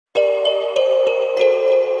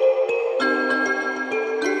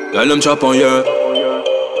Girl, them Choppa Yeh.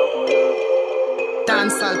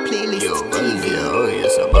 Dancehall playlist. Yo, Banka, oh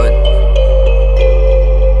yes, a bad.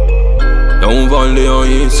 Don't volley on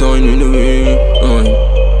his son in the way.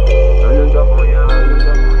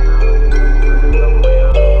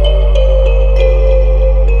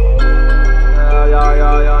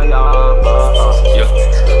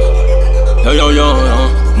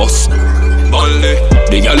 Boss, Bonley.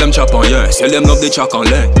 The girl them Choppa Yeh, sell them love the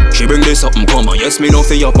chocolate. She bring this up and come on, yes me no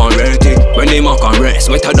feel up and ready. When they mock and rest,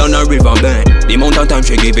 wetter than a river bend. The amount of time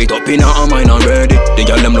she give it up in her mind already. The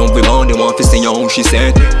girl them love we born, they want to see how she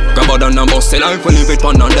said it. Grab her down and bust it life, we leave it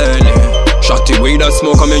on her daily. Shot it with that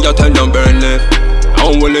smoke, and me you tell them burn left.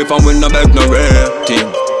 How we live and we no beg no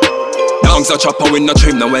rating. Dogs a chopper with no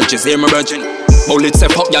trim, no wedges, hear me virgin. Bullets say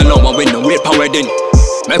fuck y'all know I win no wait for wedding.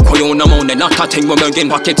 Make you on the mountain, not a thing we begin.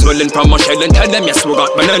 Pockets swelling from my shell and tell them yes we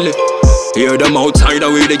got Benelli. Hear them outside,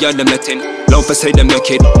 away they get them letting. Love for say them make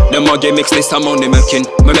it. Them a game mix this time on the making.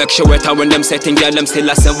 Me make sure wetter when them setting. Girl them still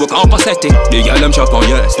a send work out for setting. The girl them Choppa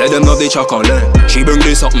Yeh, let them love the chocolate. She bring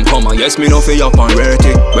this up and come on, yes me no feel up and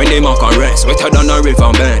ready. When they mock and rest, wetter than a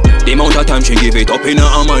river bend. The amount of time she give it up in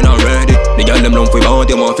her mind already. The girl them love we born,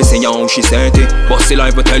 they want to see how she said it. But still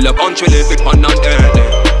I will tell the country live it on and early.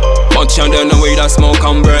 Much and then the way that smoke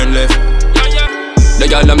and burn left. The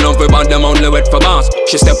girl them love we bad, them only wet for bars.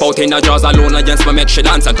 She step out in the jaws alone against me, make she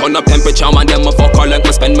dance and turn up temperature, and then me fuck her like me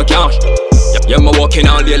spend my cash. Yeah, me walking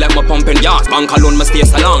all day like me pumping gas. Banka alone me stay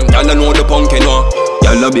so long, girl I know the pumpkin war.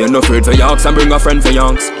 Girl I be no afraid for yaks and bring a friend for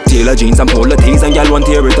yanks. Tailor jeans and polo tees and girl want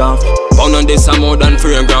tear it off. Pound on this and more than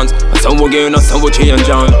fragrance. And some we gain and some we change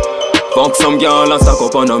on. Fuck some girl and stack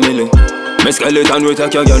up on a milli. Me skeleton we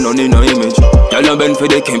take your girl none in no image. Girl a bend for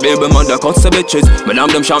the king, baby mother cuts the bitches. Me damn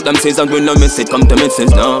them sharp them scissors, we no miss it, come to misses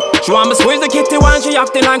now. She want me squeeze the kitty while she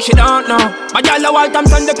acting like she don't know. My girl a wild time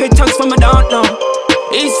send the pictures for me don't know.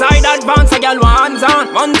 East side advance, a girl want hands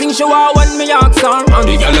on. One thing she want when me ask her.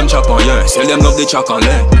 The girl them Choppa Yeh, sell them love the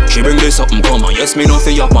chocolate. She bring this up and come on, yes me no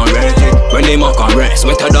feel up and ready. When they mock and rest,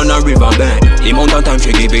 wetter than a river bend. The amount of time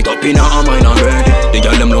she give it up in her mind already. The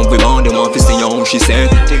girl them love we born, they want to see how she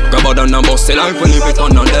said. Grab her down and bust it life, we leave it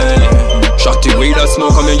on her daily. Shot it with that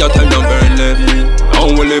smoke, and me you tell them burn left.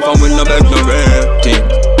 How we live and we no beg no rating.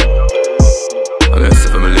 I'm here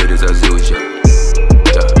for my ladies as usual.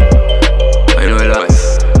 I know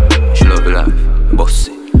life, she love the life,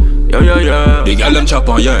 bossy. Yeah. The girl them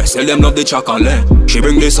Choppa Yeh, sell them love the chocolate. She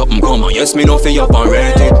bring this up and come on, yes me no feel up and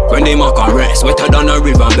ready. When they mock and rest, wetter than a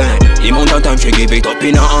river bend. The amount of time she give it up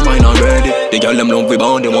in her mind already. The girl them love we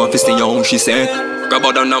born, they want to see how she said. Grab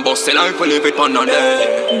her down and bust it life, we leave it on her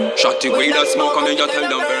daily. Shot it with that smoke, and me you tell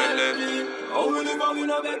them burn.